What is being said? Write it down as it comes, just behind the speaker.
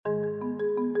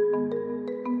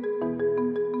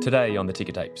Today on the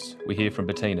Ticker Tapes, we hear from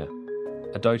Bettina,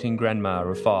 a doting grandma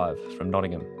of 5 from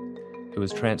Nottingham, who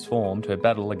has transformed her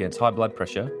battle against high blood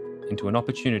pressure into an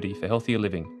opportunity for healthier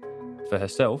living for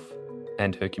herself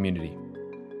and her community.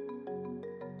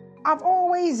 I've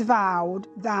always vowed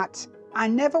that I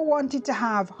never wanted to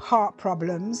have heart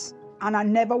problems and I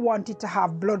never wanted to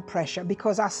have blood pressure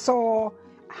because I saw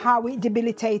how it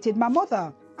debilitated my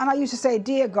mother. And I used to say,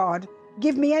 dear God,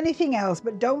 give me anything else,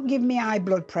 but don't give me high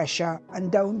blood pressure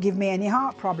and don't give me any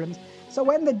heart problems. So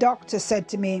when the doctor said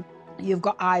to me, you've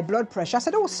got high blood pressure, I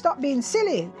said, oh, stop being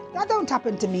silly. That don't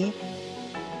happen to me.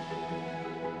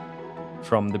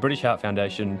 From the British Heart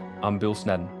Foundation, I'm Bill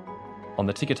Snadden. On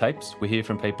the Ticker Tapes, we hear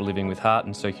from people living with heart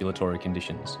and circulatory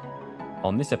conditions.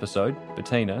 On this episode,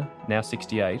 Bettina, now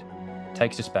 68,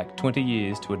 takes us back 20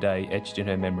 years to a day etched in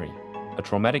her memory, a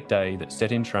traumatic day that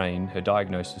set in train her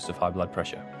diagnosis of high blood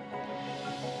pressure.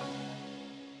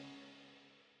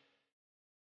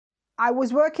 I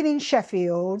was working in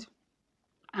Sheffield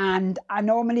and I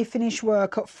normally finish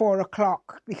work at 4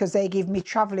 o'clock because they give me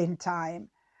travelling time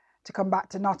to come back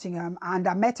to Nottingham. And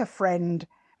I met a friend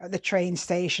at the train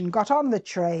station, got on the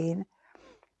train,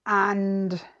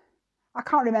 and I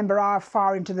can't remember how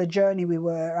far into the journey we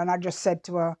were. And I just said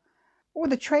to her, oh,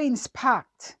 the train's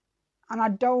packed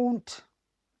and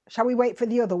shall we wait for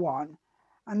the other one?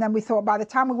 And then we thought by the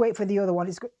time we wait for the other one,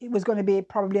 it was going to be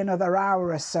probably another hour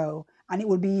or so, and it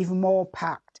would be even more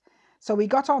packed. So we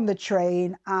got on the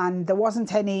train and there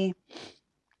wasn't any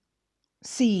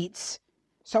seats.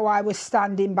 So I was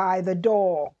standing by the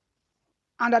door.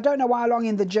 And I don't know how long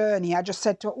in the journey, I just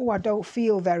said to her, oh, I don't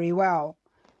feel very well.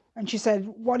 And she said,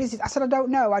 what is it? I said, I don't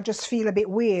know. I just feel a bit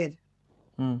weird.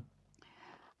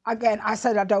 Again, I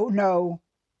said, I don't know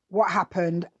what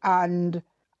happened. And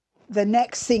the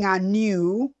next thing I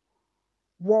knew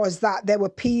was that there were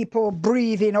people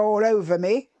breathing all over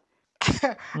me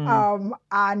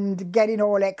and getting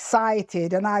all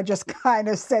excited. And I just kind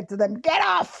of said to them, get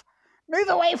off, move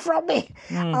away from me.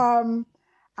 And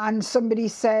somebody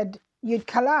said, you'd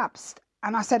collapsed.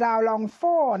 And I said, how long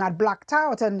for? And I'd blacked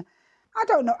out. And I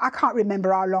don't know, I can't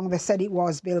remember how long they said it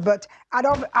was, Bill, but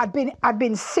I'd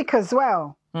been sick as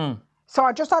well. So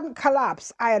I just hadn't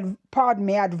collapsed. I'd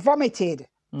vomited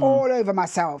all over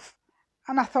myself.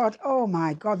 And I thought, oh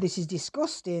my God, this is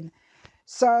disgusting.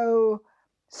 So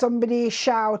somebody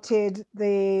shouted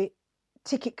the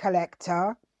ticket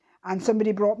collector and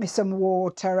somebody brought me some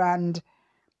water, and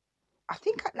I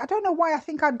don't know why, I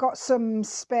think I'd got some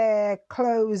spare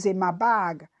clothes in my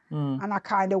bag. And I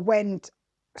kind of went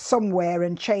somewhere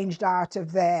and changed out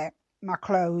of my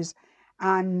clothes.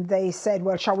 And they said,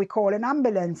 well, shall we call an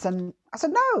ambulance? And I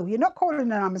said, no, you're not calling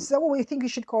an ambulance. They said, well, we think you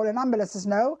should call an ambulance. I said,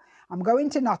 no, I'm going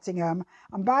to Nottingham.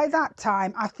 And by that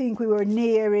time, I think we were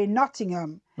nearing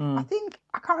Nottingham.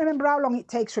 I can't remember how long it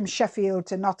takes from Sheffield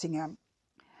to Nottingham.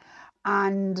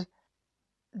 And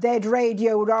they'd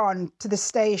radioed on to the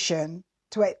station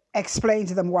to explain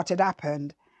to them what had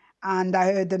happened. And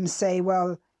I heard them say,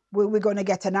 well, we're going to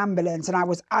get an ambulance. And I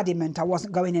was adamant I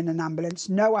wasn't going in an ambulance.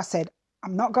 No, I said,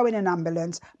 I'm not going in an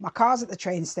ambulance. My car's at the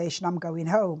train station. I'm going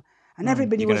home. And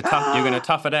everybody you're going to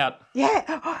tough it out.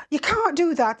 Yeah, you can't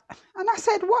do that. And I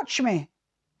said, watch me.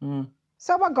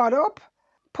 So I got up,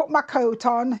 put my coat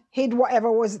on, hid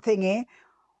whatever was thingy.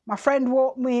 My friend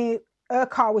walked me, her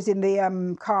car was in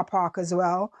the car park as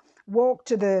well, walked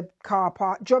to the car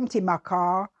park, jumped in my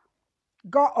car,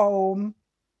 got home,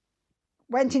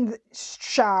 went in the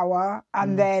shower,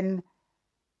 and then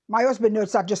my husband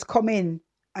noticed I'd just come in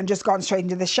and just gone straight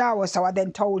into the shower. So I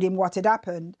then told him what had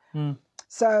happened.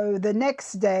 So the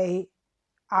next day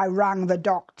I rang the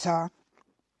doctor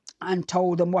and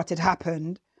told them what had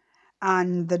happened.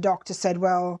 And the doctor said,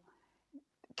 well,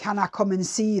 can I come and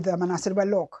see them? And I said, well,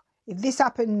 look, if this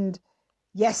happened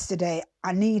yesterday,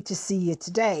 I need to see you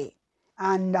today.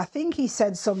 And I think he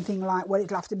said something like, well,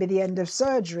 it'll have to be the end of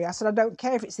surgery. I said, I don't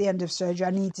care if it's the end of surgery.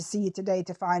 I need to see you today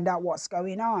to find out what's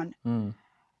going on.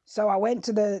 So I went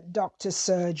to the doctor's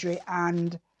surgery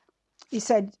and he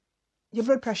said, your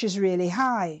blood pressure is really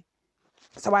high.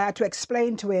 So I had to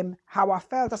explain to him how I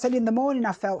felt. I said, in the morning,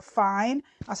 I felt fine.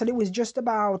 I said, it was just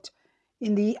about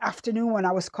in the afternoon when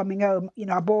I was coming home. You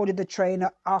know, I boarded the train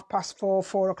at 4:30,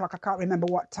 4 o'clock. I can't remember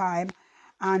what time.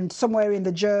 And somewhere in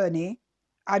the journey,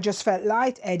 I just felt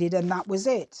lightheaded and that was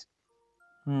it.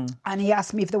 And he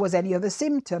asked me if there was any other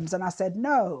symptoms. And I said,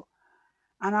 no.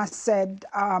 And I said,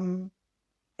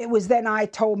 it was then I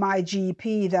told my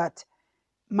GP that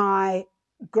my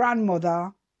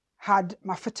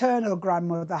fraternal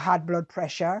grandmother had blood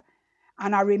pressure.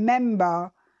 And I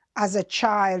remember as a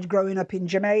child growing up in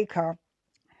Jamaica,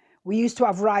 we used to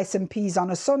have rice and peas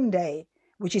on a Sunday.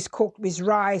 which is cooked with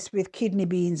rice, with kidney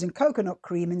beans and coconut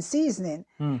cream and seasoning.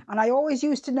 And I always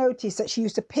used to notice that she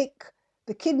used to pick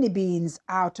the kidney beans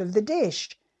out of the dish.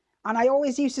 And I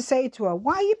always used to say to her,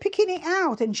 why are you picking it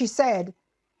out? And she said,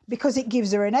 because it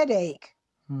gives her an headache.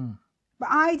 But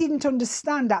I didn't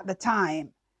understand at the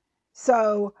time.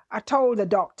 So I told the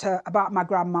doctor about my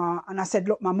grandma and I said,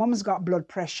 look, my mum's got blood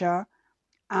pressure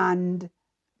and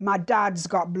my dad's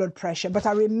got blood pressure. But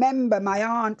I remember my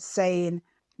aunt saying,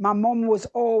 my mum was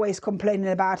always complaining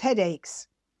about headaches.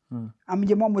 And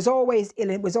your mum was always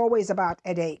ill. It was always about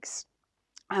headaches.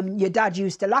 And your dad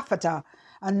used to laugh at her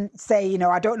and say, you know,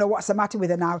 I don't know what's the matter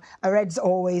with her now. Her head's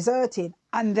always hurting.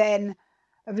 And then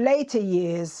of later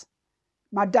years,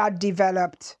 my dad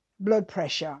developed blood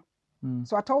pressure.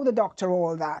 So I told the doctor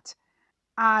all that.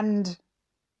 And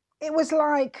it was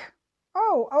like,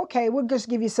 oh, okay, we'll just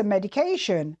give you some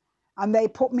medication. And they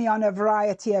put me on a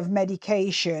variety of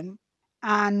medication.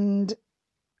 And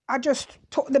I just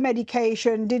took the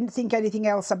medication, didn't think anything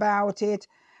else about it.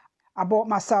 I bought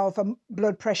myself a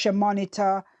blood pressure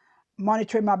monitor,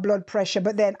 monitoring my blood pressure,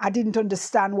 but then I didn't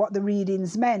understand what the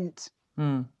readings meant.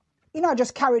 You know, I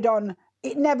just carried on.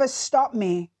 It never stopped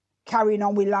me carrying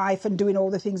on with life and doing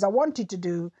all the things I wanted to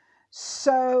do.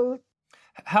 So...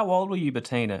 How old were you,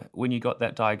 Bettina, when you got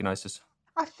that diagnosis?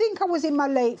 I think I was in my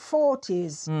late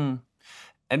 40s.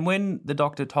 And when the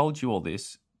doctor told you all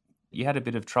this, you had a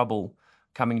bit of trouble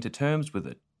coming to terms with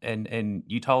it. And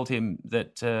you told him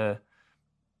that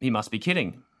he must be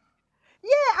kidding.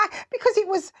 Yeah, because it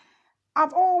was...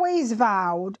 I've always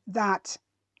vowed that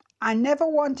I never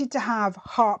wanted to have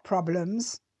heart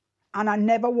problems and I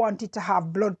never wanted to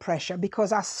have blood pressure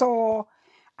because I saw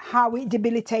how it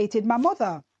debilitated my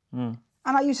mother. And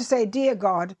I used to say, dear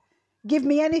God, give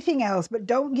me anything else, but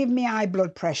don't give me high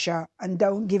blood pressure and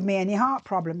don't give me any heart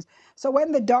problems. So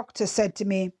when the doctor said to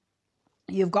me,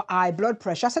 you've got high blood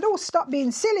pressure, I said, oh, stop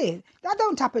being silly. That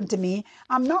don't happen to me.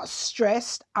 I'm not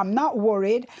stressed. I'm not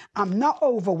worried. I'm not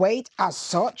overweight as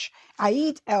such. I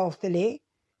eat healthily.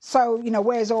 So, you know,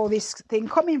 where's all this thing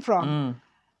coming from?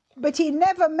 But he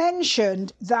never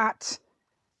mentioned that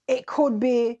it could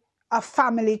be a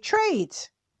family trait.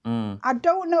 I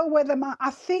don't know whether I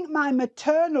think my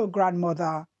maternal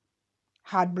grandmother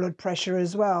had blood pressure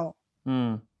as well.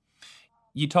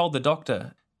 You told the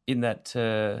doctor in that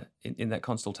in that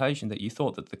consultation that you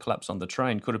thought that the collapse on the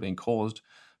train could have been caused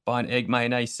by an egg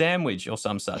mayonnaise sandwich or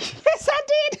some such. Yes,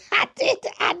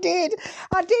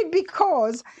 I did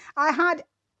because I had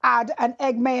an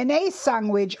egg mayonnaise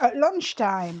sandwich at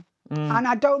lunchtime and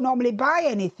I don't normally buy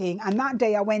anything. And that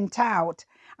day I went out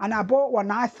and I bought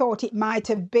one. I thought it might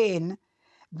have been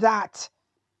that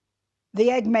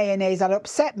the egg mayonnaise had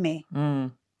upset me.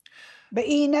 But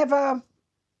he never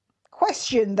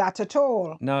questioned that at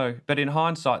all. No, but in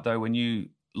hindsight, though, when you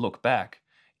look back,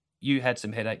 you had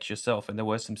some headaches yourself and there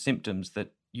were some symptoms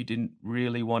that you didn't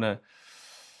really want to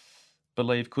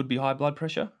believe could be high blood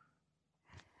pressure?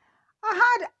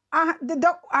 I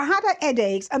had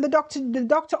headaches, and the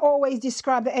doctor always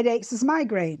described the headaches as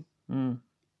migraine.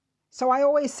 So I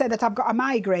always said that I've got a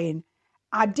migraine.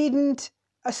 I didn't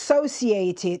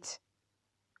associate it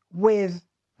with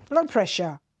blood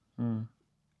pressure.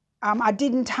 I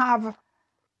didn't have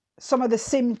some of the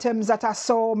symptoms that I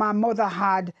saw my mother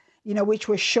had, you know, which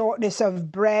was shortness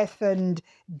of breath and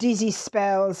dizzy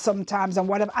spells sometimes and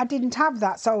whatever. I didn't have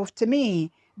that. So to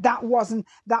me, that wasn't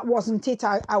it.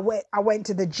 I went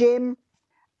to the gym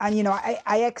and, you know,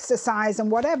 I exercised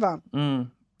and whatever.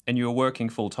 And you were working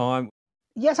full time?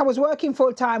 Yes, I was working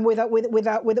full time with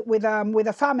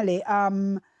a family.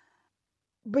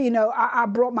 But, you know, I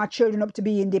brought my children up to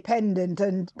be independent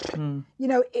and, you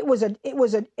know, it was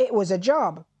a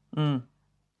job.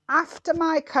 After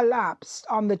my collapse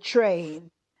on the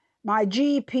train, my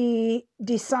GP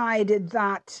decided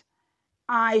that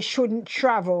I shouldn't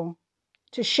travel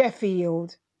to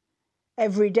Sheffield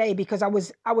every day because I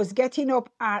was getting up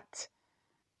at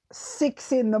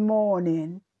 6 in the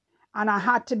morning and I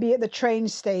had to be at the train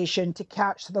station to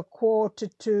catch the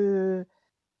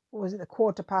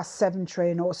 7:15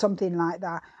 train or something like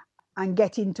that and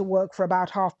get into work for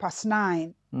about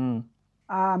 9:30.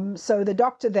 So the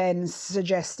doctor then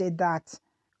suggested that,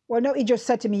 well, no, he just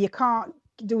said to me, you can't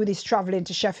do this traveling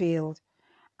to Sheffield.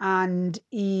 And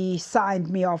he signed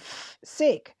me off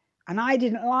sick. And I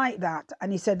didn't like that.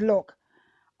 And he said, look,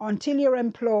 until your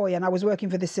employer, and I was working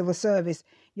for the civil service,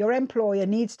 your employer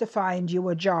needs to find you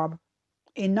a job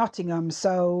in Nottingham.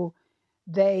 So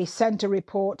they sent a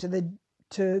report to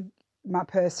my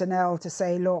personnel to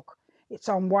say, look, it's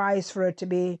unwise for her to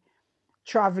be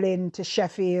traveling to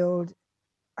Sheffield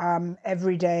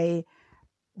every day.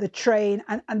 the train.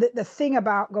 And the thing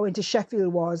about going to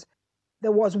Sheffield was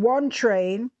there was one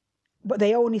train, but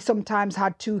they only sometimes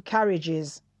had 2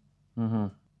 carriages. Mm-hmm.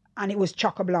 And it was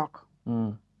chock-a-block.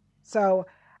 Mm. So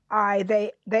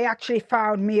they actually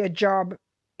found me a job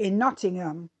in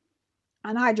Nottingham,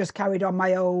 and I just carried on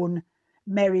my own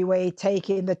merry way,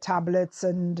 taking the tablets,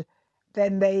 and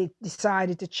then they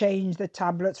decided to change the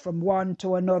tablets from one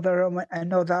to another and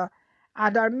another.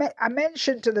 And I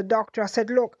mentioned to the doctor, I said,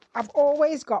 look, I've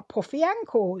always got puffy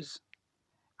ankles.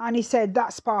 And he said,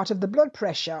 that's part of the blood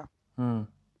pressure. Mm.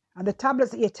 And the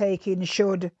tablets that you're taking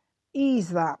should ease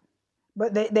that.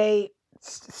 But they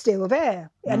still there.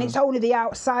 And it's only the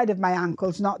outside of my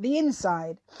ankles, not the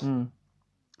inside. Mm.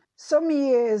 Some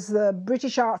years, the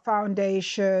British Heart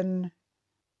Foundation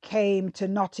came to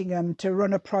Nottingham to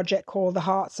run a project called the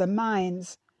Hearts and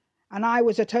Minds. And I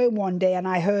was at home one day and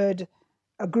I heard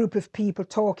a group of people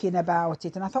talking about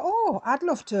it. And I thought, oh, I'd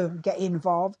love to get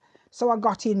involved. So I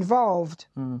got involved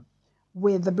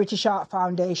with the British Heart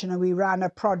Foundation, and we ran a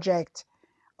project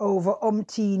over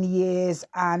umpteen years,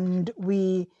 and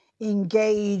we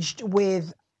engaged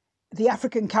with the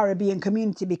African Caribbean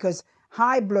community because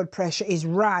high blood pressure is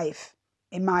rife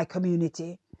in my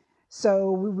community.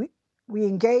 So we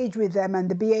engaged with them, and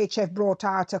the BHF brought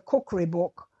out a cookery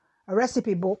book, a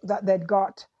recipe book that they'd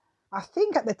got. I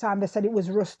think at the time they said it was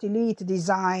Rusty Lee to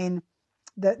design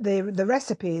the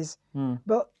recipes,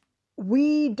 but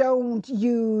we don't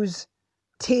use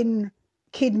tin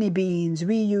kidney beans.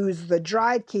 We use the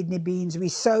dried kidney beans. We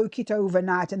soak it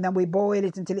overnight and then we boil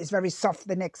it until it's very soft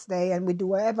the next day, and we do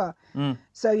whatever.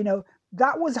 So, you know,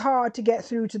 that was hard to get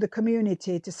through to the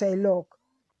community to say, look,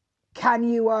 can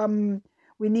you,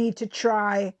 we need to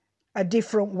try a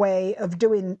different way of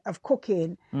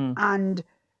cooking, and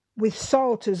with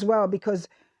salt as well, because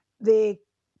the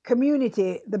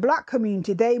community, the black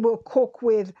community, they will cook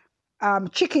with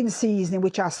chicken seasoning,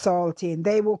 which has salt in.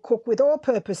 They will cook with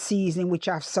all-purpose seasoning, which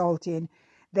has salt in.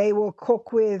 They will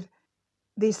cook with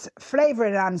this flavor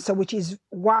enhancer, which is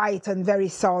white and very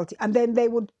salty, and then they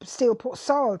would still put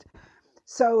salt.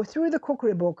 So through the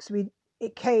cookery books,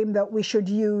 it came that we should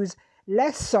use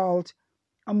less salt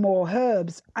and more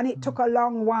herbs, and it took a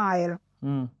long while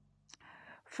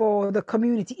for the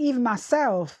community, even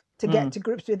myself, to get to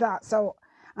grips with that. So,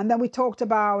 and then we talked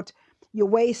about your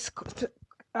waist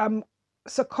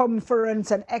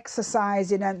circumference and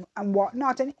exercising and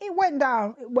whatnot, and it went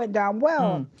down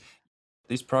well.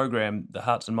 This program, the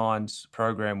Hearts and Minds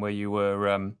program, where you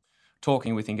were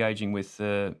engaging with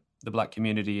the black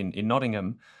community in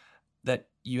Nottingham, that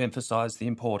you emphasised the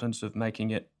importance of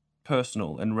making it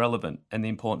personal and relevant, and the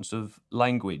importance of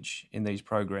language in these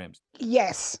programs.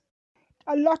 Yes,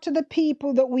 a lot of the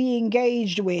people that we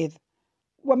engaged with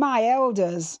were my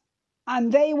elders,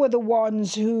 and they were the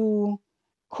ones who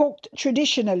cooked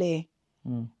traditionally,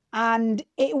 and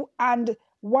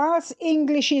whilst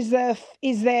English is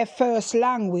their first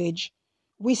language,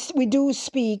 we do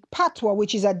speak Patois,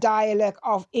 which is a dialect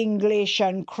of English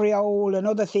and Creole and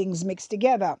other things mixed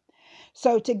together.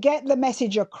 So to get the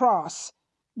message across,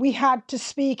 we had to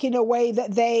speak in a way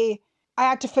that I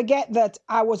had to forget that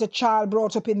I was a child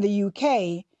brought up in the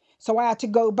UK, so I had to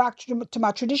go back to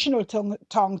my traditional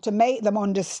tongue to make them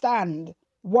understand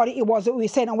what it was that we were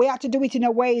saying. And we had to do it in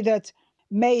a way that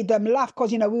made them laugh,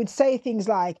 because, you know, we would say things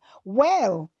like,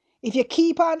 well, if you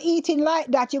keep on eating like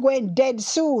that, you're going dead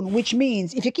soon, which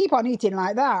means if you keep on eating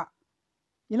like that,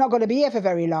 you're not going to be here for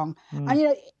very long. And, you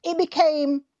know,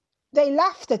 they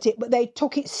laughed at it, but they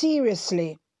took it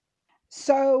seriously.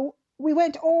 So we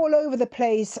went all over the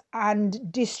place and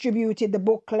distributed the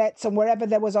booklets, and wherever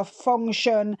there was a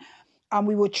function, and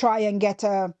we would try and get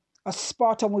a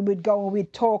spot, and we would go and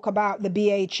we'd talk about the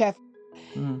BHF.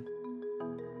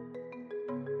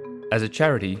 As a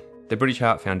charity, the British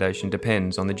Heart Foundation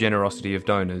depends on the generosity of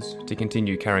donors to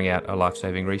continue carrying out our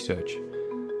life-saving research.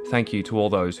 Thank you to all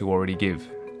those who already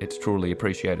give. It's truly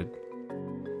appreciated.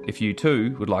 If you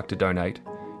too would like to donate,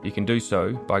 you can do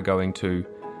so by going to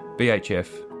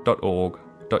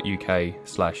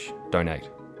bhf.org.uk/donate.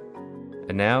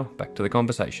 And now, back to the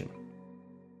conversation.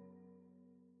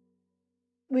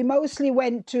 We mostly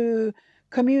went to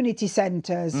community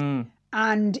centres.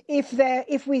 And if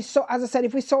we saw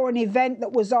an event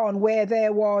that was on where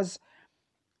there was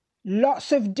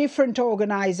lots of different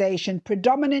organisations,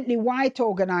 predominantly white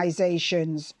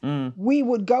organisations, we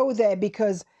would go there,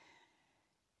 because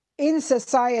in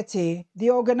society,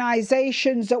 the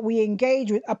organisations that we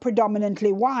engage with are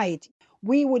predominantly white.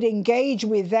 We would engage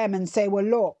with them and say, well,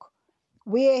 look,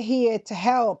 we're here to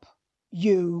help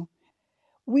you.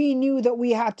 We knew that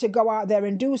we had to go out there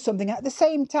and do something. At the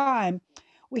same time,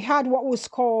 we had what was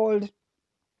called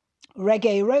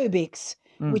reggae aerobics,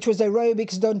 which was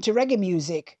aerobics done to reggae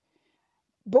music.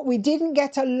 But we didn't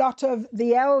get a lot of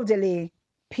the elderly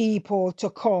people to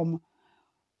come.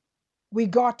 We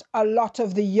got a lot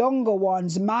of the younger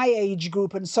ones, my age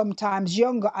group and sometimes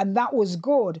younger, and that was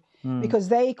good because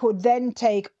they could then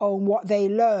take on what they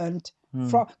learned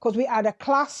from, because we had a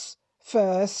class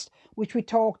first, which we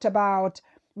talked about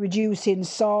reducing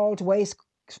salt, waste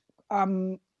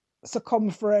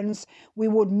circumference. We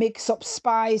would mix up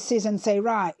spices and say,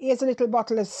 right, here's a little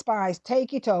bottle of spice,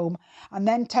 take it home and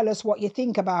then tell us what you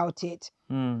think about it.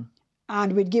 And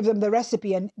we'd give them the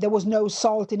recipe, and there was no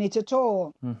salt in it at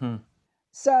all.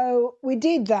 So we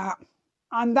did that,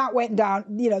 and that went down,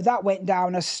 that went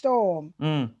down a storm.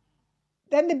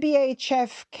 Then the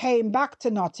BHF came back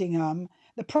to Nottingham.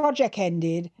 The project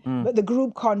ended, but the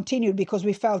group continued because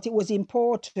we felt it was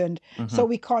important. So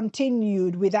we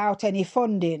continued without any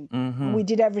funding. And we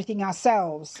did everything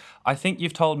ourselves. I think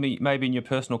you've told me maybe in your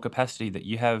personal capacity that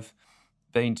you have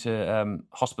been to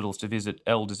hospitals to visit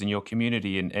elders in your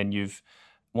community, and you've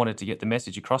wanted to get the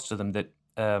message across to them that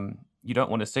you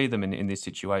don't want to see them in this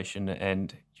situation,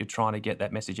 and you're trying to get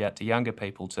that message out to younger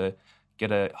people to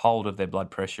get a hold of their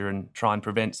blood pressure and try and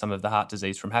prevent some of the heart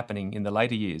disease from happening in the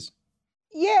later years.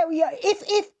 Yeah.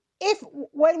 If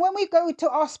when we go to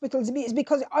hospitals, it's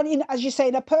because, as you say,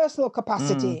 in a personal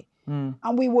capacity,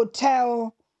 and we would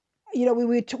tell,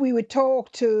 we would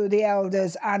talk to the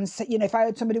elders, and if I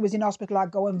heard somebody was in hospital, I'd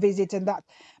go and visit, and that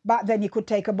back then you could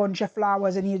take a bunch of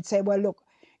flowers and you'd say, well, look,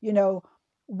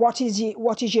 what is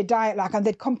your diet like? And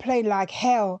they'd complain like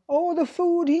hell. Oh, the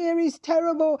food here is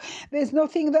terrible. There's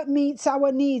nothing that meets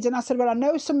our needs. And I said, well, I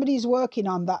know somebody's working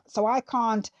on that, so I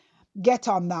can't get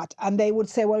on that. And they would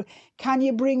say, well, can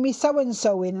you bring me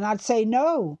so-and-so in? And I'd say,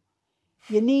 no,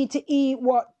 you need to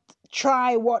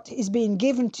try what is being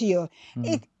given to you.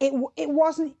 It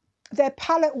wasn't, their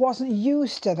palate wasn't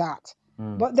used to that,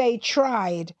 but they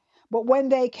tried. But when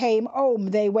they came home,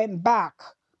 they went back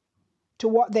to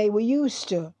what they were used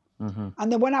to.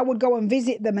 And then when I would go and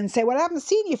visit them and say, well, I haven't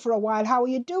seen you for a while, how are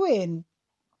you doing?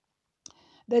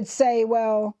 They'd say,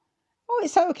 well, oh,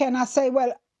 it's okay. And I say,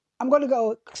 well, I'm going to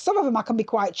go, some of them I can be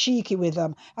quite cheeky with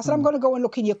them. I said, I'm going to go and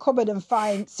look in your cupboard and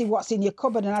see what's in your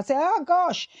cupboard. And I say, oh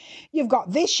gosh, you've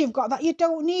got this, you've got that. You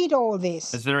don't need all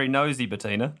this. It's very nosy,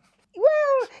 Bettina.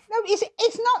 Well, no,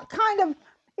 it's not kind of,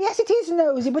 yes, it is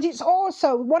nosy, but it's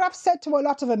also, what I've said to a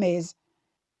lot of them is,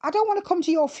 I don't want to come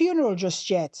to your funeral just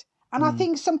yet. And I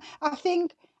think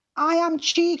I am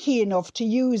cheeky enough to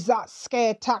use that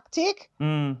scare tactic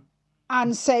and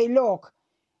say, look,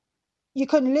 you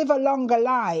can live a longer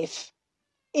life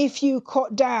if you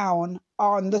cut down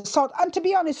on the salt. And to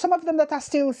be honest, some of them that I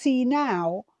still see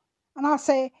now, and I'll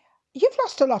say, you've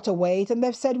lost a lot of weight. And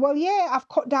they've said, well, yeah, I've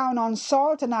cut down on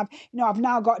salt and I've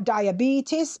now got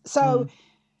diabetes. So,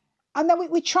 and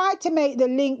then we tried to make the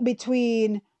link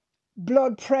between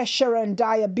blood pressure and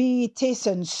diabetes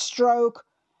and stroke.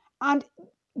 And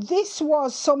this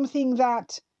was something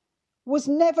that was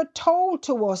never told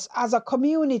to us as a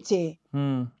community.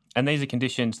 And these are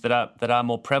conditions that are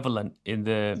more prevalent in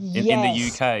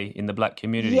the UK, in the black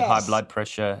community, high blood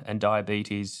pressure and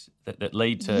diabetes that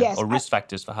lead to or risk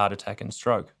factors for heart attack and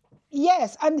stroke.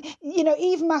 Yes, and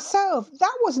even myself,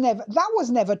 that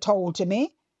was never told to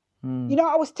me.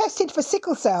 I was tested for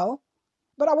sickle cell,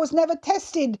 but I was never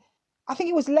tested. I think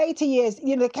it was later years,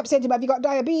 they kept saying to me, have you got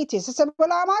diabetes? I said, well,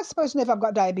 how am I supposed to know if I've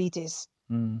got diabetes?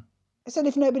 I said,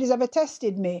 if nobody's ever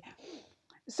tested me.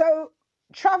 So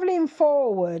traveling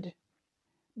forward,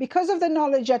 because of the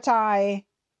knowledge that I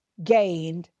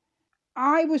gained,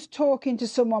 I was talking to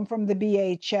someone from the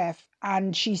BHF,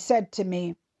 and she said to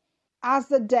me,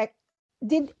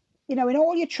 in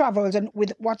all your travels and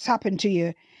with what's happened to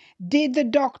you, did the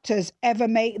doctors ever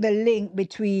make the link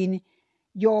between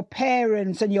your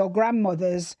parents and your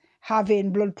grandmothers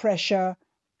having blood pressure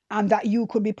and that you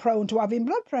could be prone to having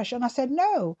blood pressure? And I said,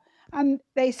 no. And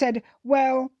they said,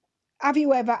 well, have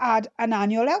you ever had an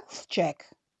annual health check?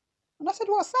 And I said,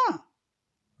 what's that?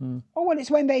 Oh, well, it's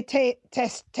when they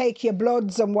take your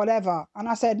bloods and whatever. And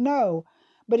I said, no.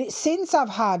 But it's since I've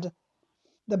had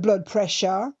the blood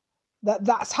pressure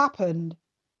that's happened.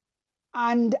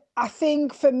 And I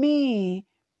think for me,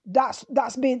 that's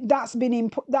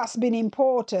been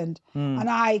important. And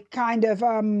I I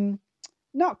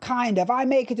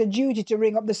make it a duty to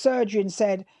ring up the surgery and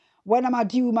said, when am I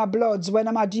due my bloods? When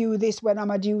am I due this? When am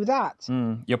I due that?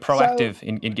 You're proactive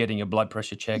in getting your blood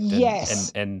pressure checked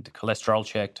and cholesterol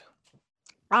checked.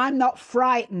 I'm not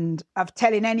frightened of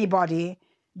telling anybody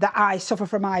that I suffer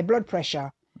from high blood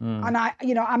pressure. And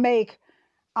I make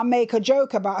I make a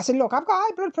joke about. I said, look, I've got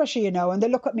high blood pressure, and they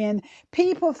look at me, and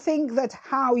people think that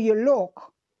how you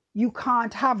look, you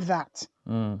can't have that.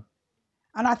 And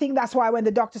I think that's why when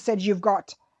the doctor said you've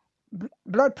got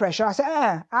blood pressure, I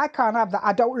said, I can't have that.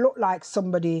 I don't look like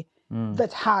somebody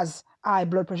that has high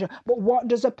blood pressure. But what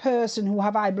does a person who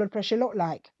have high blood pressure look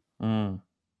like? In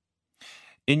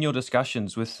your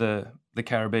discussions with the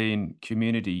Caribbean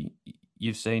community,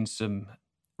 you've seen some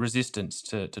resistance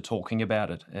to talking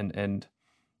about it and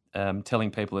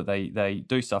telling people that they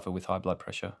do suffer with high blood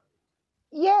pressure.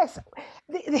 Yes.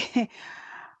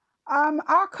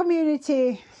 Our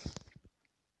community,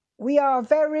 we are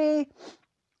very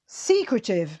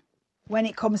secretive when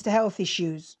it comes to health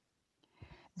issues.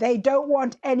 They don't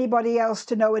want anybody else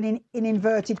to know, in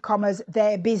inverted commas,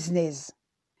 their business.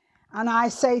 And I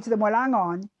say to them, well, hang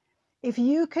on, if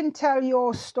you can tell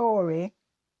your story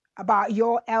about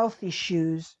your health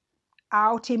issues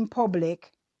out in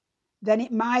public, then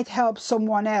it might help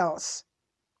someone else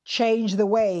change the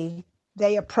way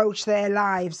they approach their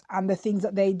lives and the things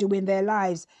that they do in their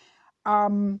lives.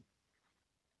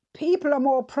 People are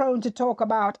more prone to talk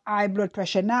about high blood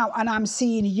pressure now, and I'm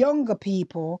seeing younger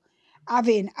people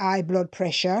having high blood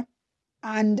pressure,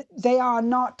 and they are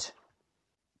not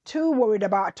too worried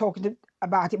about talking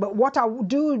about it. But what I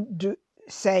do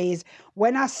say is,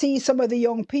 when I see some of the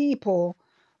young people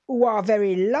who are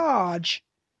very large,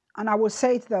 and I will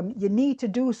say to them, you need to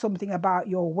do something about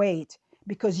your weight,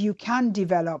 because you can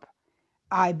develop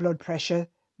high blood pressure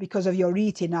because of your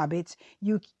eating habits.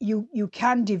 You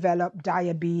can develop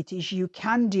diabetes, you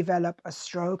can develop a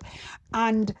stroke,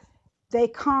 and they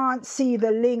can't see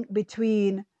the link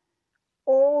between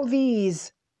all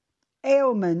these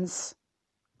ailments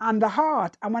and the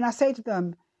heart. And when I say to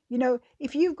them,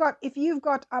 if you've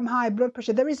got high blood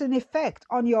pressure, there is an effect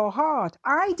on your heart.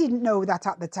 I didn't know that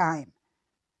at the time.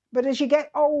 But as you get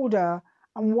older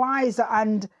and wiser,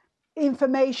 and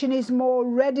information is more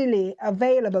readily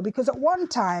available, because at one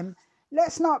time,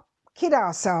 let's not kid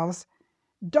ourselves,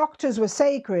 doctors were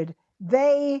sacred.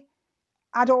 They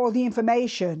had all the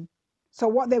information. So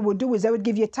what they would do is they would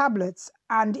give you tablets.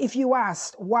 And if you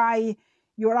asked why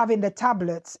you're having the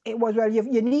tablets, it was, well,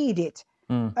 you need it.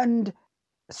 And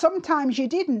sometimes you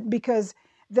didn't, because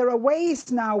there are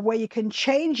ways now where you can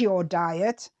change your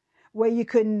diet, where you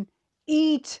can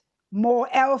eat more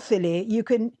healthily. You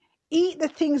can eat the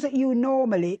things that you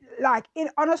normally like.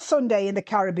 On a Sunday in the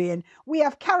Caribbean, we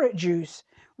have carrot juice,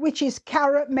 which is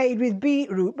carrot made with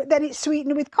beetroot, but then it's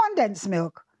sweetened with condensed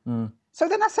milk. So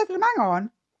then I said to them, hang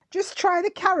on, just try the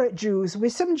carrot juice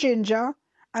with some ginger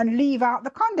and leave out the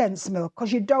condensed milk,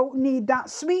 because you don't need that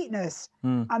sweetness.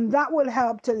 And that will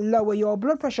help to lower your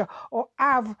blood pressure. Or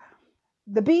have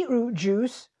the beetroot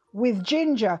juice with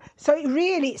ginger. So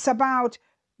it's about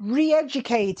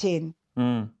re-educating.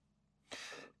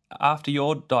 After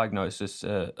your diagnosis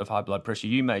of high blood pressure,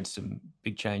 you made some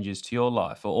big changes to your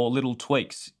life, or little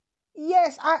tweaks.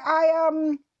 Yes,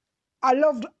 I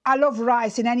love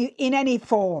rice in any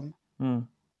form. And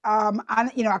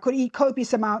I could eat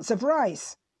copious amounts of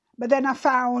rice. But then I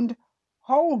found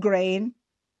whole grain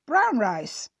brown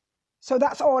rice. So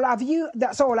that's all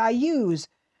I use.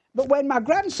 But when my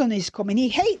grandson is coming, he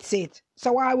hates it.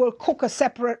 So I will cook a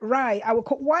separate rice. I will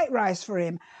cook white rice for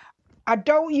him. I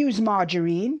don't use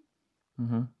margarine,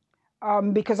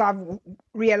 because I've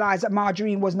realized that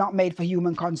margarine was not made for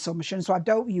human consumption. So I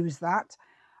don't use that.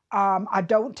 I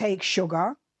don't take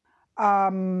sugar.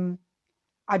 I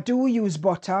do use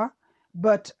butter,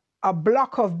 but a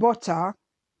block of butter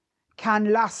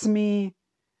can last me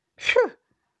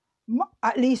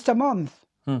at least a month.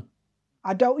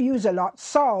 I don't use a lot.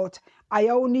 Salt, I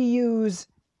only use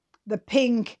the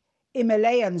pink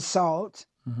Himalayan salt,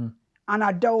 and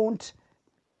I don't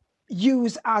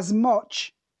use as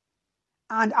much.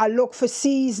 And I look for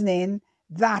seasoning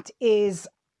that is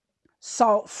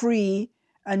salt-free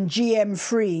and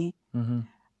GM-free.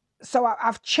 So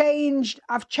I've changed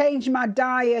my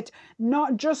diet,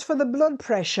 not just for the blood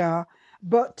pressure,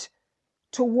 but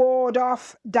to ward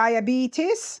off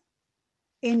diabetes.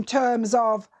 In terms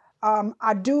of,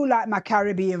 I do like my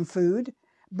Caribbean food,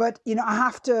 but I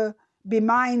have to be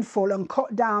mindful and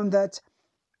cut down that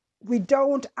we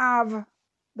don't have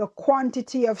the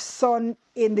quantity of sun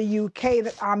in the UK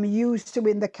that I'm used to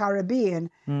in the Caribbean.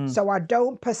 So I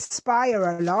don't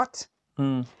perspire a lot.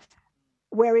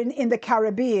 Where in the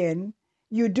Caribbean,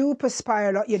 you do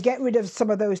perspire a lot. You get rid of some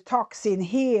of those toxins.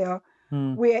 Here,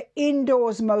 we're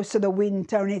indoors most of the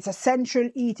winter, and it's essential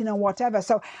eating and whatever.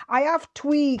 So I have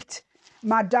tweaked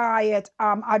my diet.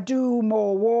 I do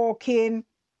more walking.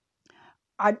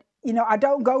 I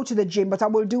don't go to the gym, but I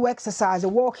will do exercise.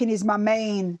 Walking is my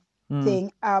main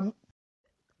thing.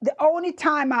 The only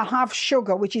time I have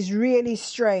sugar, which is really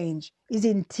strange, is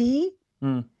in tea.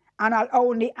 And I'll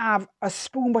only have a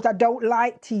spoon, but I don't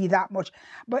like tea that much.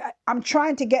 But I'm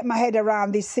trying to get my head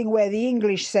around this thing where the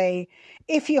English say,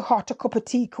 if you're hot, a cup of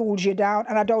tea cools you down.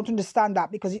 And I don't understand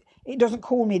that because it doesn't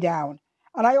cool me down.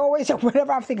 And I always,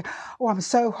 whenever I'm thinking, oh, I'm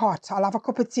so hot, I'll have a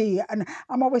cup of tea. And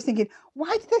I'm always thinking,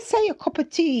 why did they say a cup of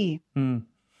tea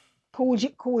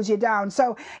cools you down?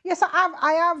 So, yes,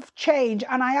 I have changed.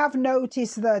 And I have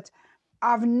noticed that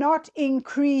I've not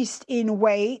increased in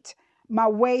weight. My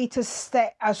weight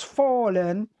has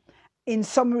fallen in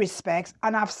some respects,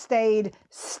 and I've stayed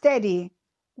steady,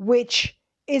 which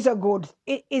is a good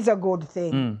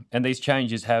thing. And these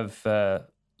changes have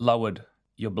lowered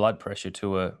your blood pressure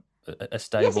to a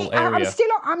stable area.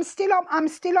 I'm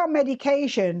still on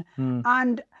medication,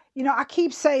 and I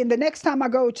keep saying the next time I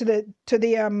go to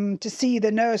see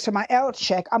the nurse for my health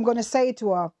check, I'm going to say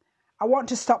to her, I want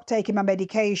to stop taking my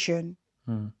medication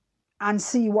and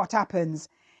see what happens.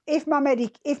 If my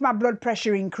blood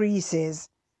pressure increases,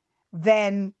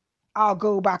 then I'll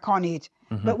go back on it.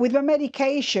 But with the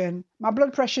medication, my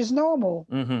blood pressure is normal.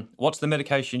 What's the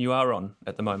medication you are on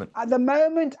at the moment? At the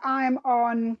moment, I'm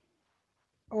on...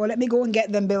 Oh, let me go and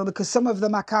get them, Bill, because some of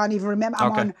them I can't even remember.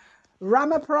 I'm on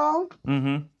Ramipril,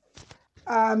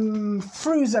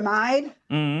 Frusemide,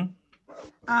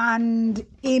 and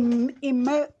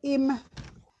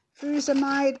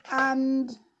Frusemide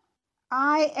and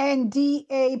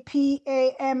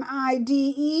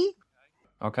Indapamide.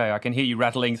 Okay, I can hear you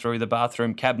rattling through the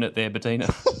bathroom cabinet there,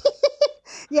 Bettina.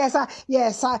 Yes, I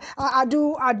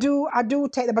do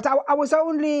take them, but I was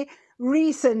only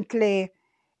recently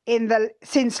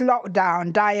since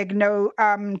lockdown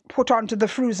put onto the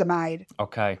Frusemide.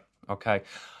 Okay.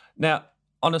 Now,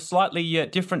 on a slightly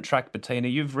different track, Bettina,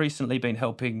 you've recently been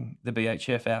helping the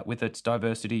BHF out with its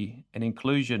diversity and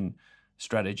inclusion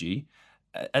strategy.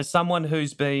 As someone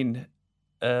who's been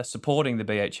supporting the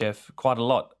BHF quite a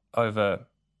lot over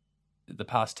the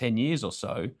past 10 years or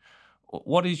so,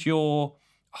 what is your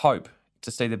hope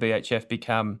to see the BHF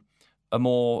become a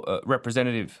more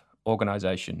representative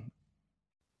organisation?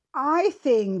 I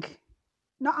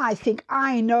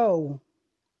know,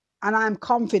 and I'm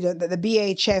confident that the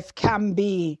BHF can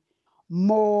be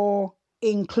more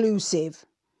inclusive.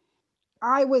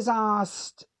 I was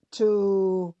asked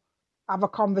to have a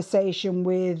conversation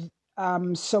with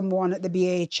someone at the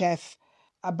BHF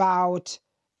about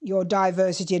your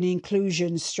diversity and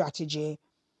inclusion strategy.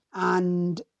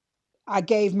 And I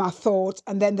gave my thoughts,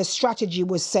 and then the strategy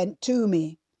was sent to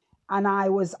me. And I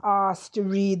was asked to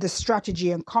read the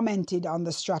strategy and commented on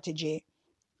the strategy.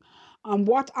 And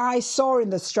what I saw in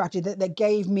the strategy that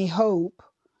gave me hope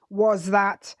was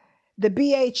that the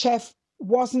BHF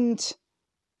wasn't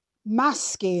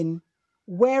masking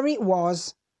where it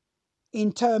was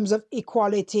in terms of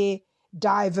equality,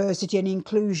 diversity, and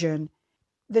inclusion.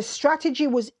 The strategy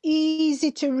was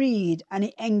easy to read and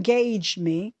it engaged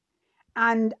me.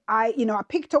 And I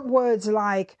picked up words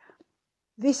like,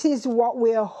 this is what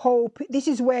we're hoping, this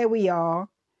is where we are,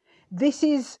 this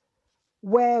is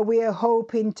where we're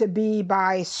hoping to be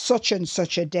by such and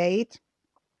such a date,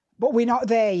 but we're not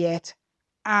there yet.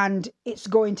 And it's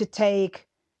going to take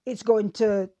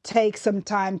some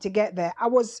time to get there. I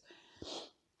was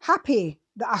happy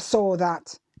that I saw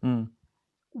that.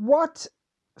 What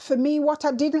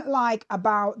I didn't like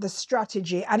about the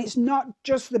strategy, and it's not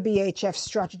just the BHF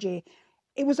strategy,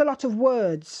 it was a lot of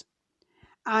words.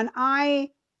 And my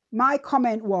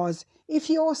comment was, if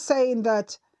you're saying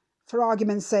that, for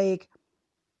argument's sake,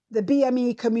 the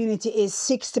BME community is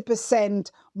 60%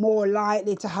 more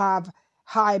likely to have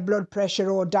high blood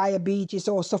pressure or diabetes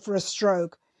or suffer a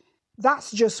stroke,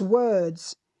 that's just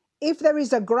words. If there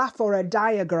is a graph or a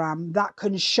diagram that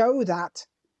can show that,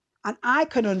 and I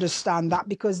can understand that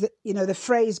because, the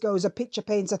phrase goes, a picture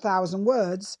paints 1,000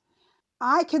 words,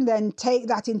 I can then take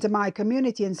that into my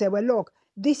community and say, well, look,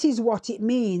 this is what it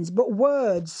means, but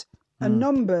words and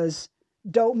numbers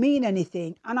don't mean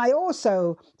anything. And I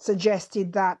also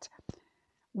suggested that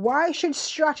why should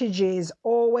strategies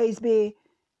always be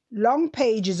long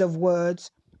pages of words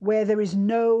where there is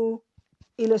no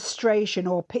illustration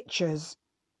or pictures?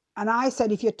 And I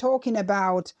said, if you're talking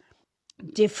about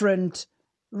different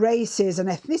races and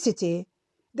ethnicity,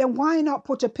 then why not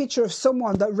put a picture of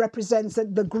someone that represents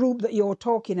the group that you're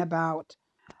talking about?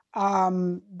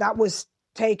 That was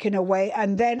taken away.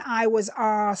 And then I was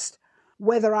asked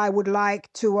whether I would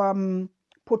like to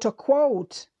put a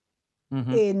quote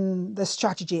in the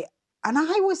strategy. And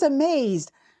I was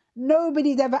amazed.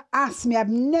 Nobody'd ever asked me. I've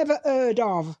never heard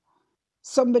of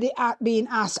somebody being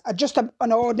asked, just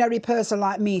an ordinary person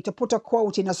like me, to put a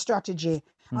quote in a strategy.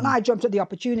 And I jumped at the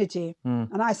opportunity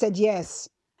and I said yes.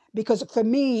 Because for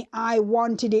me, I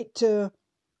wanted it to,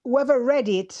 whoever read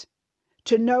it,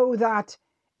 to know that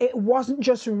it wasn't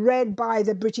just read by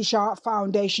the British Art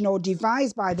Foundation or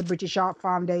devised by the British Art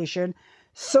Foundation.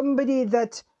 Somebody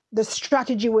that the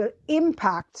strategy will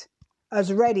impact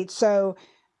has read it. So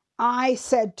I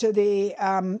said to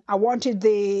I wanted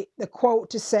the quote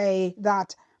to say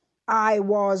that I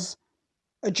was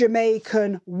a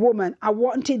Jamaican woman. I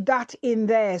wanted that in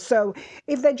there. So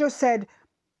if they just said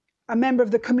a member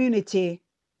of the community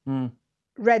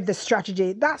read the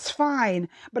strategy, that's fine.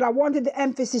 But I wanted the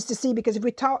emphasis to see, because if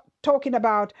we're talking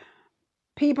about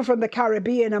people from the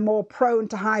Caribbean are more prone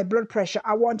to high blood pressure,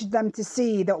 I wanted them to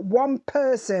see that one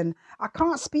person, I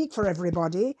can't speak for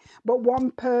everybody, but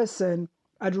one person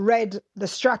had read the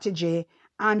strategy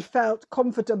and felt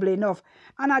comfortable enough.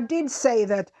 And I did say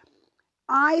that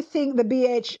I think the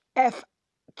BHF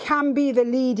can be the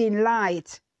leading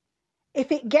light.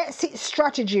 If it gets its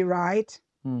strategy right,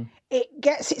 it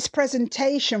gets its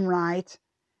presentation right,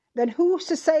 then who's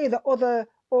to say that other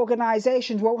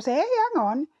organisations won't say, hey, hang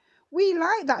on, we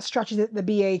like that strategy that the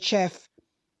BHF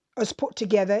has put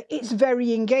together. It's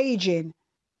very engaging.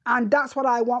 And that's what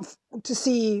I want to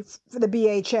see for the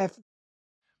BHF.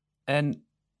 And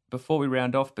before we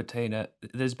round off, Bettina,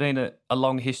 there's been a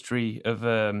long history of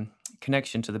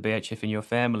connection to the BHF in your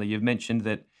family. You've mentioned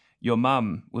that your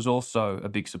mum was also a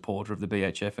big supporter of the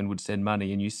BHF and would send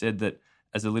money. And you said that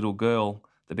as a little girl,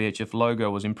 the BHF logo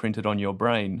was imprinted on your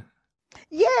brain.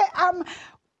 Yeah.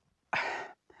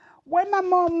 When my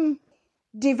mum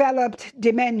developed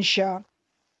dementia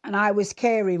and I was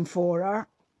caring for her,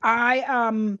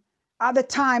 at the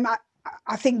time,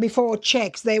 I think before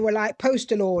checks, they were like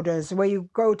postal orders where you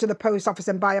go to the post office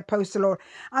and buy a postal order.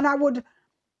 And I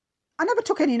never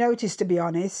took any notice, to be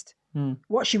honest,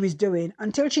 what she was doing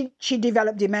until she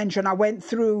developed dementia, and I went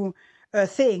through her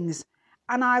things,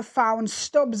 and I found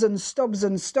stubs and stubs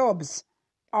and stubs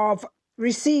of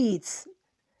receipts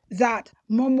that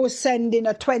mum was sending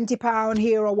a £20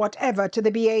 here or whatever to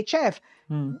the BHF.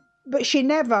 But she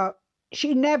never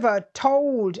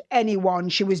told anyone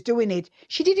she was doing it.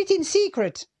 She did it in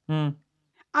secret. And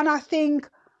I think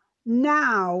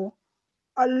now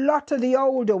a lot of the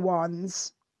older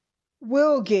ones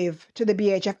will give to the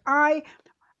BHF. I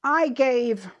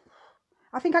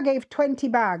think I gave 20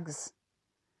 bags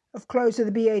of clothes to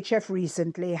the BHF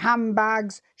recently,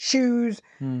 handbags, shoes,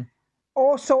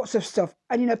 all sorts of stuff.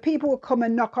 And, people will come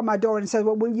and knock on my door and say,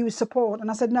 well, will you support? And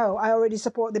I said, no, I already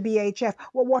support the BHF.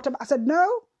 Well, what about? I said,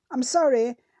 no, I'm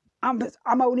sorry. I'm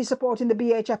only supporting the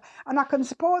BHF. And I can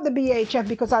support the BHF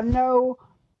because I know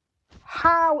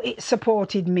how it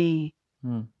supported me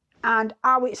and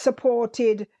how it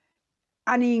supported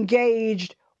and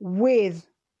engaged with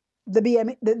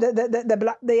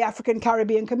the African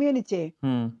Caribbean community.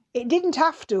 It didn't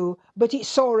have to, but it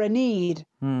saw a need.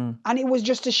 And it was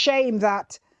just a shame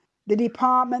that the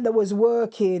department that was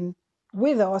working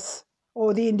with us,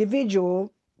 or the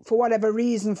individual, for whatever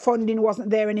reason, funding wasn't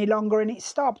there any longer and it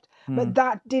stopped. But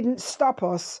that didn't stop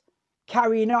us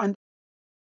carrying on.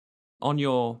 On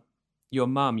your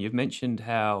mum, you've mentioned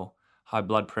how high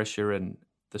blood pressure and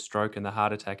the stroke and the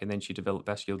heart attack, and then she developed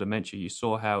vascular dementia. You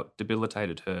saw how it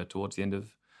debilitated her towards the end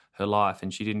of her life,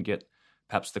 and she didn't get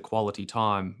perhaps the quality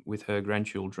time with her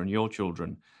grandchildren, your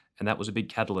children, and that was a big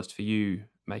catalyst for you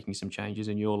making some changes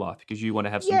in your life because you want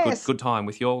to have some good time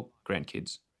with your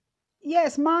grandkids.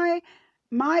 Yes, my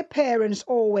parents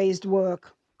always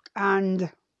work,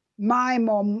 and my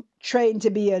mum trained to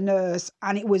be a nurse,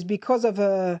 and it was because of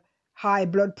her high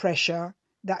blood pressure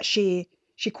that she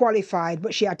qualified,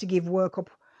 but she had to give work up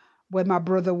when my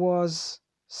brother was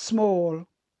small.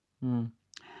 And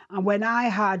when I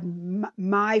had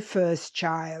my first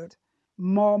child,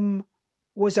 Mum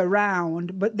was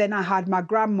around, but then I had my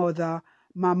grandmother,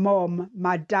 my mum,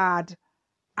 my dad,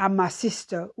 and my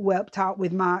sister who helped out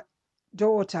with my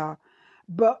daughter.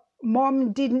 But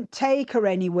Mum didn't take her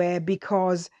anywhere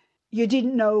because you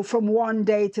didn't know from one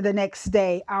day to the next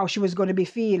day how she was going to be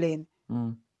feeling.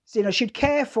 So, she'd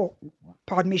care for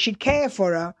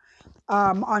her,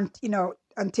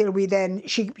 until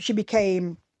she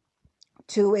became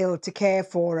too ill to care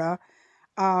for her.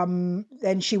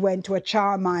 Then she went to a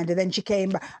childminder. Then she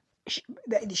came.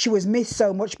 She was missed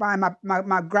so much by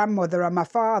my grandmother and my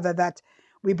father that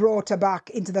we brought her back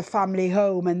into the family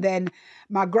home. And then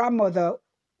my grandmother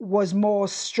was more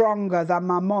stronger than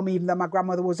my mum, even though my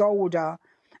grandmother was older.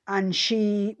 And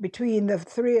between the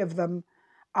three of them,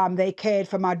 they cared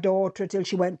for my daughter till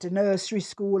she went to nursery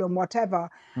school and whatever.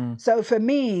 So for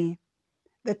me,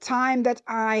 the time that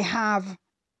I have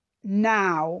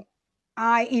now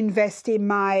I invest in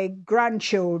my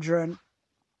grandchildren.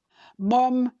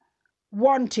 Mum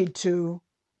wanted to,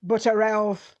 but her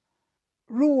health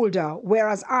ruled her,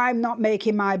 whereas I'm not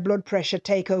making my blood pressure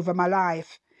take over my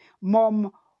life.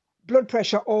 Mum, blood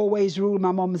pressure always ruled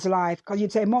my mum's life, because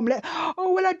you'd say, Mum,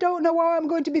 oh, well, I don't know how I'm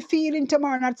going to be feeling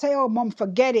tomorrow. And I'd say, oh, Mum,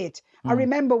 forget it. I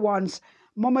remember once,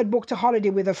 Mum had booked a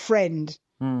holiday with a friend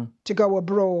to go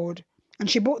abroad, and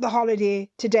she booked the holiday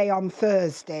today on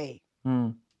Thursday.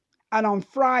 And on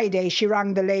Friday, she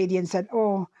rang the lady and said,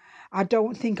 oh, I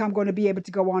don't think I'm going to be able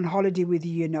to go on holiday with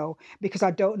you, because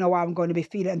I don't know how I'm going to be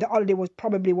feeling. And the holiday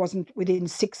probably wasn't within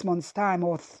 6 months' time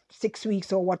or 6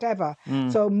 weeks or whatever.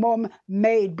 So Mum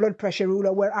made blood pressure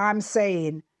ruler, where I'm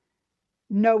saying,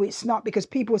 no, it's not, because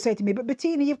people say to me, but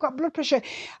Bettina, you've got blood pressure.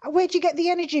 Where'd you get the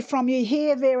energy from? You're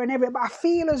here, there and everywhere. But I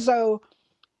feel as though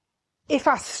if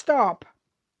I stop,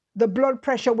 the blood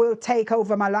pressure will take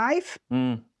over my life.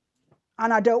 And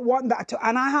I don't want that to.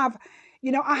 And I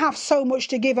have so much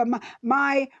to give.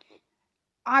 I've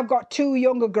got 2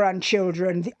 younger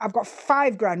grandchildren. I've got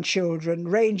 5 grandchildren,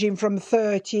 ranging from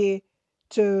 30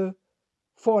 to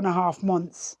 4.5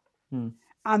 months.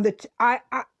 And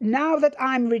now that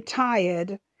I'm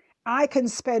retired, I can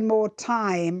spend more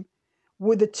time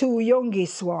with the 2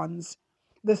 youngest ones.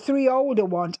 The 3 older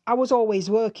ones, I was always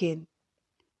working.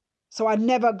 So I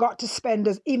never got to spend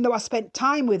even though I spent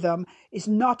time with them, it's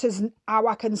not as how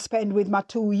I can spend with my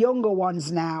 2 younger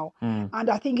ones now. And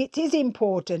I think it is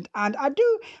important. And I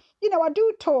do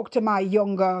talk to my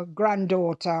younger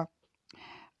granddaughter.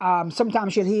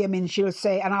 Sometimes she'll hear me and she'll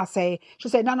say,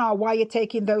 no, why are you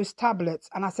taking those tablets?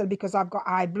 And I said, because I've got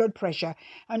high blood pressure.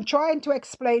 And trying to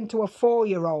explain to a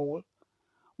 4-year-old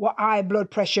what high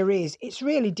blood pressure is, it's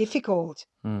really difficult.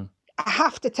 I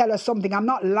have to tell her something. I'm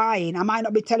not lying. I might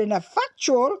not be telling her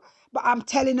factual, but I'm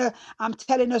telling her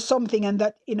something, and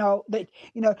that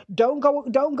don't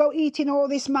go eating all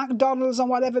this McDonald's and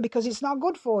whatever, because it's not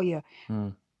good for you.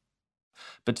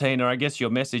 Bettina, I guess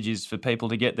your message is for people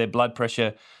to get their blood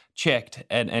pressure checked,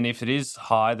 and if it is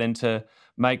high, then to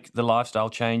make the lifestyle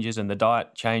changes and the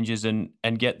diet changes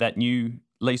and get that new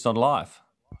lease on life.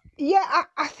 Yeah,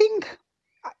 I think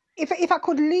if I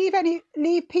could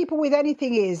leave people with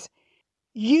anything is,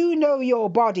 you know your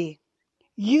body.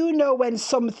 You know when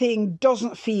something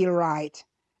doesn't feel right.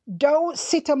 Don't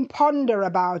sit and ponder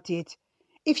about it.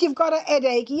 If you've got a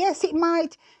headache, yes, it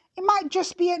might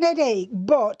just be an headache,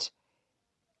 but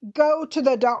go to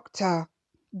the doctor,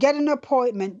 get an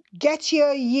appointment, get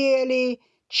your yearly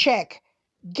check,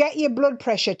 get your blood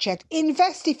pressure checked.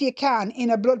 Invest, if you can, in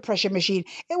a blood pressure machine.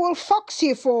 It will fox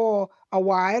you for a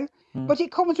while, but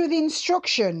it comes with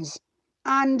instructions.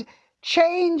 And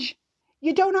change,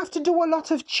 you don't have to do a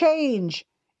lot of change.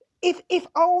 If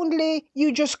only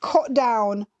you just cut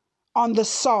down on the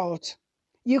salt,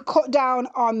 you cut down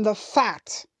on the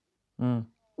fat.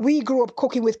 We grew up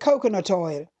cooking with coconut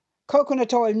oil.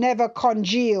 Coconut oil never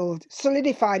congealed,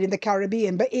 solidified in the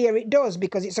Caribbean, but here it does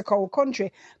because it's a cold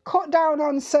country. Cut down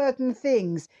on certain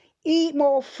things. Eat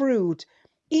more fruit.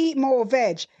 Eat more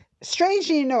veg.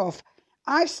 Strangely enough,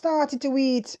 I've started to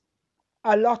eat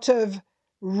a lot of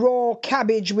raw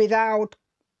cabbage without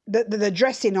the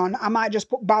dressing on. I might just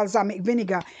put balsamic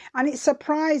vinegar. And it's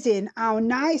surprising how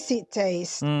nice it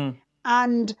tastes.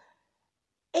 And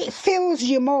it fills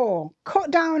you more.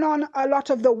 Cut down on a lot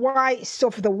of the white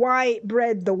stuff, the white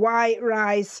bread, the white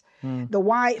rice, the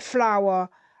white flour.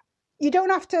 You don't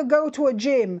have to go to a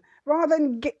gym. Rather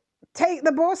than take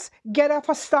the bus, get off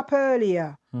a stop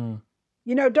earlier.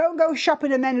 Don't go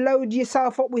shopping and then load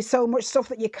yourself up with so much stuff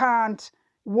that you can't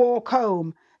walk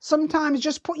home. Sometimes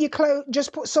just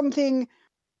put something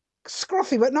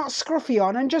scruffy but not scruffy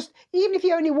on, and just, even if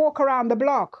you only walk around the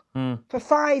block for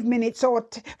 5 minutes, or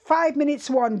 5 minutes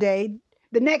one day,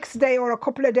 the next day or a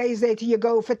couple of days later you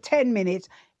go for 10 minutes,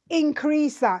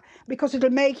 increase that, because it'll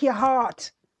make your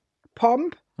heart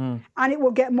pump and it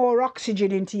will get more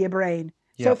oxygen into your brain.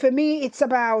 So for me, it's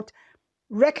about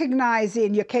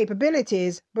recognizing your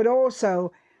capabilities, but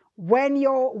also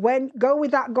go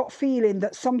with that gut feeling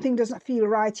that something doesn't feel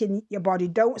right in your body.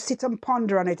 Don't sit and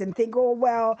ponder on it and think, oh,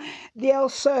 well, the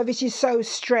health service is so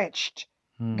stretched.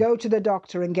 Go to the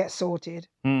doctor and get sorted.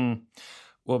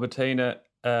 Well, Bettina,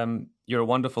 you're a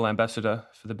wonderful ambassador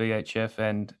for the BHF,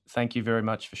 and thank you very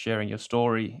much for sharing your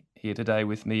story here today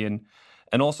with me,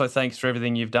 and also thanks for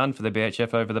everything you've done for the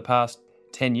BHF over the past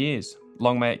 10 years.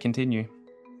 Long may it continue.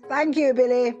 Thank you,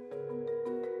 Billy.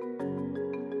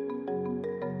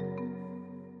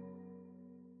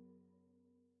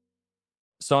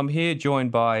 So I'm here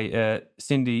joined by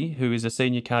Cindy, who is a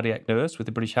senior cardiac nurse with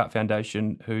the British Heart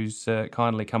Foundation, who's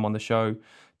kindly come on the show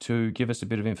to give us a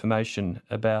bit of information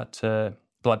about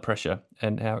blood pressure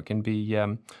and how it can be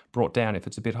brought down if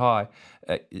it's a bit high.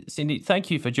 Cindy,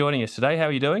 thank you for joining us today. How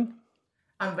are you doing?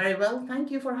 I'm very well. Thank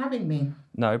you for having me.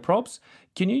 No props.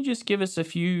 Can you just give us a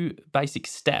few basic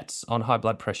stats on high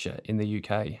blood pressure in the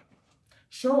UK?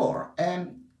 Sure.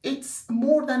 It's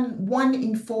more than 1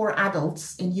 in 4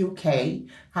 adults in UK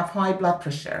have high blood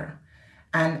pressure,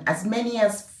 and as many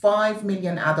as 5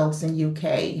 million adults in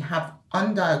UK have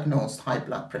undiagnosed high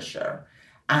blood pressure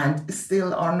and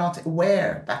still are not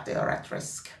aware that they are at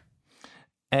risk.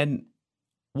 And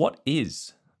what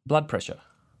is blood pressure?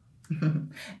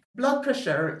 Blood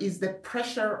pressure is the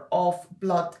pressure of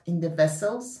blood in the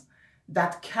vessels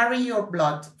that carry your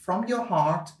blood from your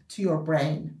heart to your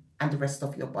brain and the rest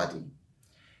of your body.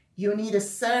 You need a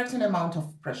certain amount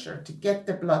of pressure to get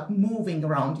the blood moving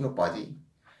around your body.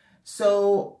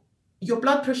 So your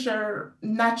blood pressure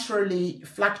naturally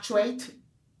fluctuates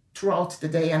throughout the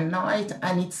day and night,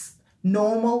 and it's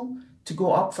normal to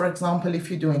go up, for example, if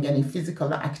you're doing any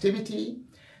physical activity.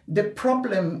 The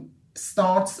problem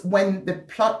starts when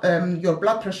your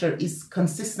blood pressure is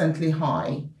consistently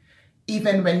high,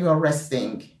 even when you are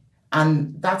resting.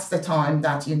 And that's the time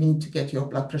that you need to get your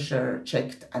blood pressure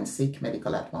checked and seek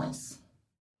medical advice.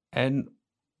 And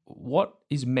what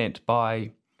is meant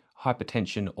by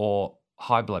hypertension or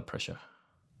high blood pressure?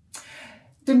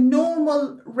 The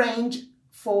normal range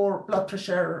for blood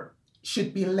pressure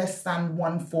should be less than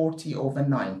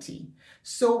 140/90.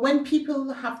 So when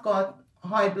people have got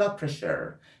high blood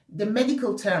pressure, the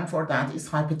medical term for that is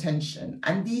hypertension.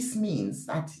 And this means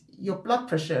that your blood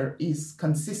pressure is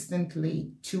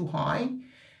consistently too high.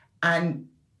 And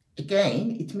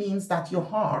again, it means that your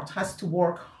heart has to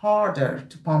work harder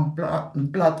to pump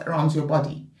blood around your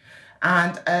body.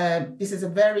 And this is a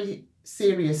very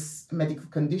serious medical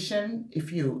condition.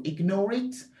 If you ignore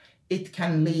it, it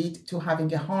can lead to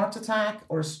having a heart attack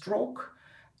or a stroke.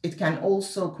 It can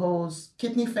also cause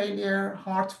kidney failure,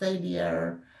 heart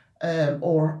failure,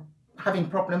 or having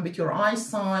problem with your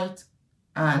eyesight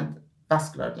and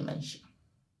vascular dementia.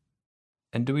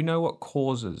 And do we know what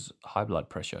causes high blood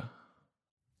pressure?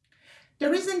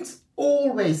 There isn't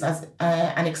always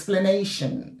an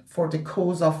explanation for the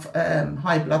cause of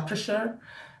high blood pressure,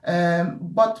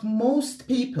 but most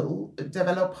people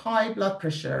develop high blood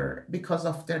pressure because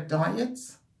of their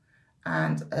diets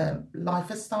and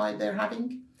lifestyle they're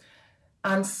having.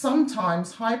 And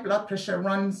sometimes high blood pressure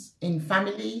runs in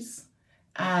families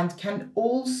and can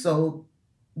also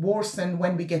worsen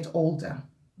when we get older.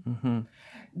 Mm-hmm.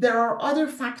 There are other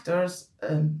factors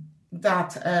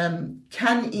that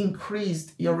can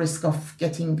increase your risk of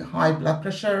getting high blood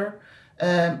pressure,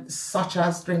 such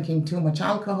as drinking too much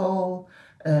alcohol,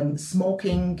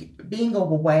 smoking, being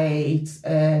overweight,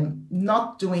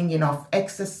 not doing enough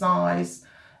exercise,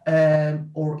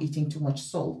 or eating too much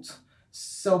salt.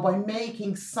 So by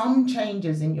making some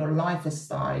changes in your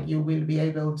lifestyle, you will be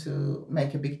able to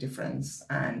make a big difference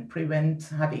and prevent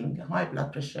having high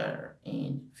blood pressure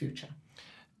in future.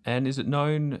 And is it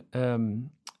known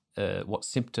what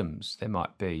symptoms there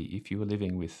might be if you were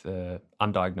living with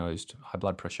undiagnosed high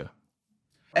blood pressure?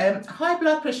 High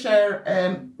blood pressure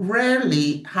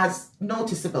rarely has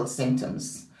noticeable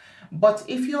symptoms. But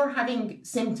if you're having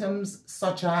symptoms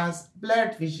such as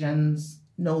blurred visions,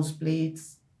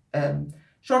 nosebleeds,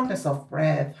 shortness of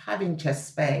breath, having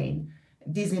chest pain,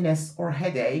 dizziness or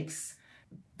headaches,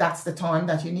 that's the time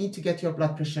that you need to get your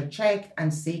blood pressure checked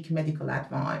and seek medical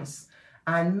advice.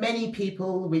 And many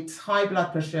people with high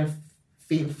blood pressure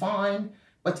feel fine,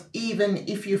 but even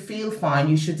if you feel fine,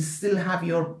 you should still have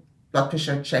your blood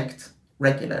pressure checked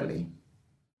regularly.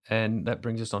 And that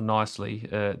brings us on nicely,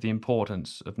 the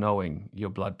importance of knowing your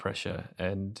blood pressure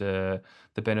and the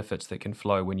benefits that can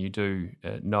flow when you do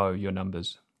know your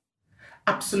numbers.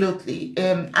 Absolutely.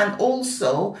 And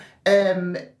also,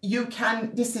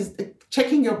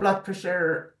 checking your blood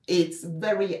pressure, it's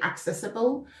very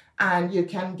accessible, and you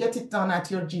can get it done at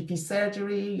your GP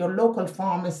surgery, your local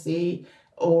pharmacy,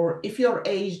 or if you're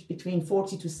aged between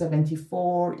 40 to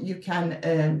 74, you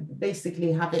can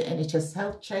basically have an NHS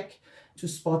health check to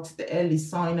spot the early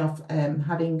sign of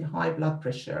having high blood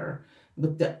pressure.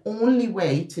 But the only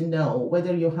way to know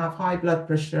whether you have high blood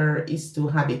pressure is to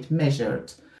have it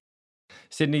measured.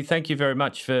 Sydney, thank you very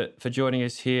much for joining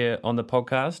us here on the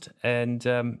podcast, and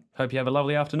hope you have a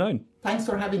lovely afternoon. Thanks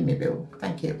for having me, Bill.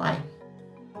 Thank you. Bye.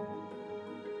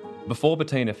 Before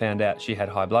Bettina found out she had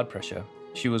high blood pressure,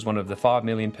 she was one of the 5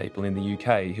 million people in the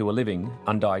UK who are living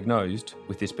undiagnosed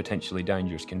with this potentially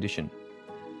dangerous condition.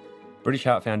 British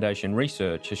Heart Foundation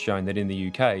research has shown that in the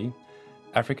UK,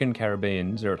 African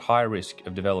Caribbeans are at higher risk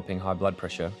of developing high blood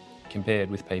pressure compared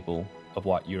with people of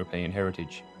white European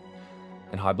heritage.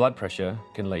 and high blood pressure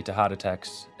can lead to heart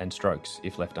attacks and strokes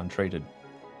if left untreated.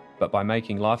 But by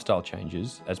making lifestyle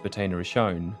changes, as Bettina has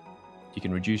shown, you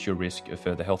can reduce your risk of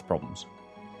further health problems.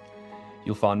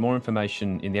 You'll find more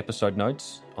information in the episode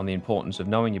notes on the importance of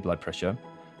knowing your blood pressure,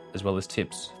 as well as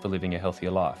tips for living a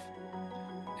healthier life.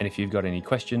 And if you've got any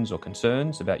questions or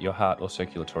concerns about your heart or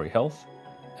circulatory health,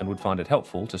 and would find it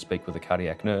helpful to speak with a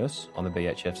cardiac nurse on the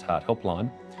BHF's Heart Helpline,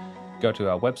 go to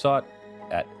our website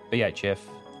at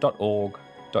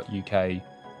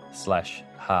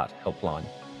bhf.org.uk/heart helpline,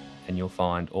 and you'll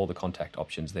find all the contact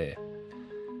options there.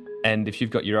 And if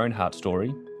you've got your own heart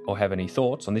story or have any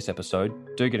thoughts on this episode,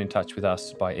 do get in touch with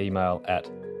us by email at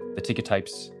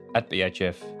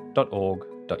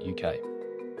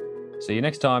thetickertapes@bhf.org.uk. See you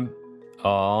next time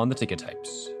on The Ticker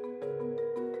Tapes.